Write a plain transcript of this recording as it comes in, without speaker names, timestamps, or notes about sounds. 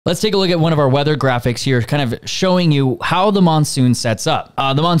Let's take a look at one of our weather graphics here, kind of showing you how the monsoon sets up.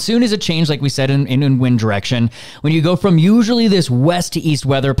 The monsoon is a change, like we said, in wind direction. When you go from usually this west to east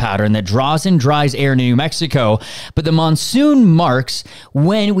weather pattern that draws and dries air into New Mexico, but the monsoon marks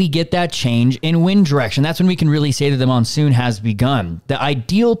when we get that change in wind direction. That's when we can really say that the monsoon has begun. The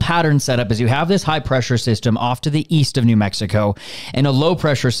ideal pattern setup is you have this high pressure system off to the east of New Mexico and a low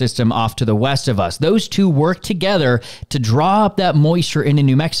pressure system off to the west of us. Those two work together to draw up that moisture into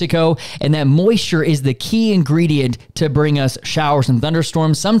New Mexico, and that moisture is the key ingredient to bring us showers and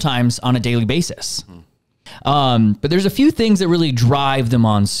thunderstorms, sometimes on a daily basis. But there's a few things that really drive the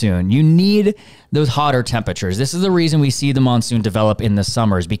monsoon. You need those hotter temperatures. This is the reason we see the monsoon develop in the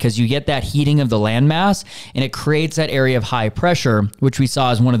summers, because you get that heating of the landmass and it creates that area of high pressure, which we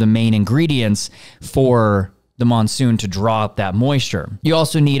saw as one of the main ingredients for the monsoon to draw up that moisture. You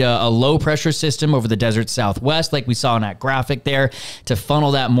also need a low pressure system over the desert southwest, like we saw in that graphic there, to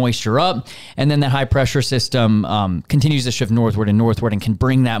funnel that moisture up. And then that high pressure system continues to shift northward and northward and can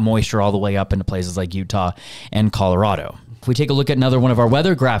bring that moisture all the way up into places like Utah and Colorado. If we take a look at another one of our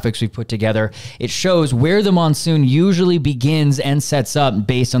weather graphics we put together, it shows where the monsoon usually begins and sets up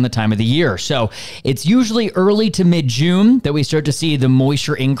based on the time of the year. So it's usually early to mid-June that we start to see the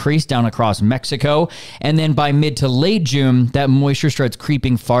moisture increase down across Mexico. And then by mid to late June, that moisture starts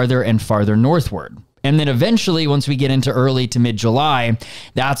creeping farther and farther northward. And then eventually, once we get into early to mid-July,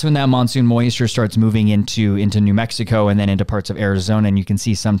 that's when that monsoon moisture starts moving into New Mexico and then into parts of Arizona. And you can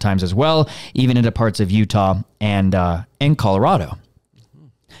see sometimes as well, even into parts of Utah and Colorado.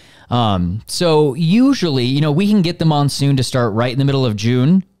 So usually, we can get the monsoon to start right in the middle of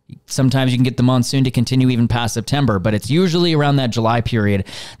June. Sometimes you can get the monsoon to continue even past September, but it's usually around that July period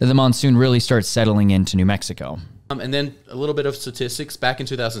that the monsoon really starts settling into New Mexico. And then a little bit of statistics. Back in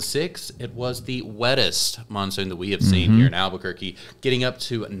 2006, it was the wettest monsoon that we have seen here in Albuquerque, getting up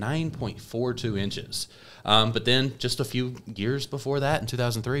to 9.42 inches. But then just a few years before that, in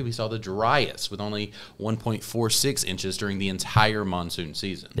 2003, we saw the driest with only 1.46 inches during the entire monsoon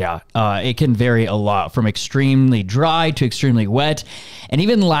season. Yeah, it can vary a lot from extremely dry to extremely wet. And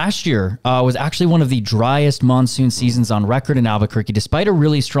even last year was actually one of the driest monsoon seasons on record in Albuquerque, despite a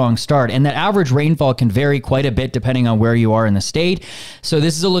really strong start. And that average rainfall can vary quite a bit depending on where you are in the state. So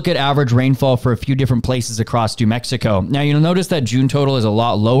this is a look at average rainfall for a few different places across New Mexico. Now, you'll notice that June total is a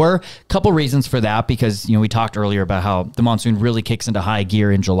lot lower. Couple reasons for that, because we talked earlier about how the monsoon really kicks into high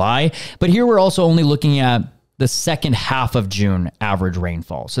gear in July. But here we're also only looking at the second half of June average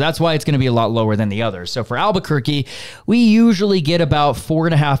rainfall. So that's why it's going to be a lot lower than the others. So for Albuquerque, we usually get about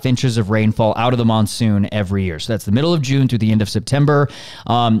 4.5 inches of rainfall out of the monsoon every year. So that's the middle of June through the end of September.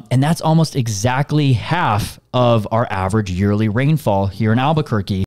 And that's almost exactly half of our average yearly rainfall here in Albuquerque.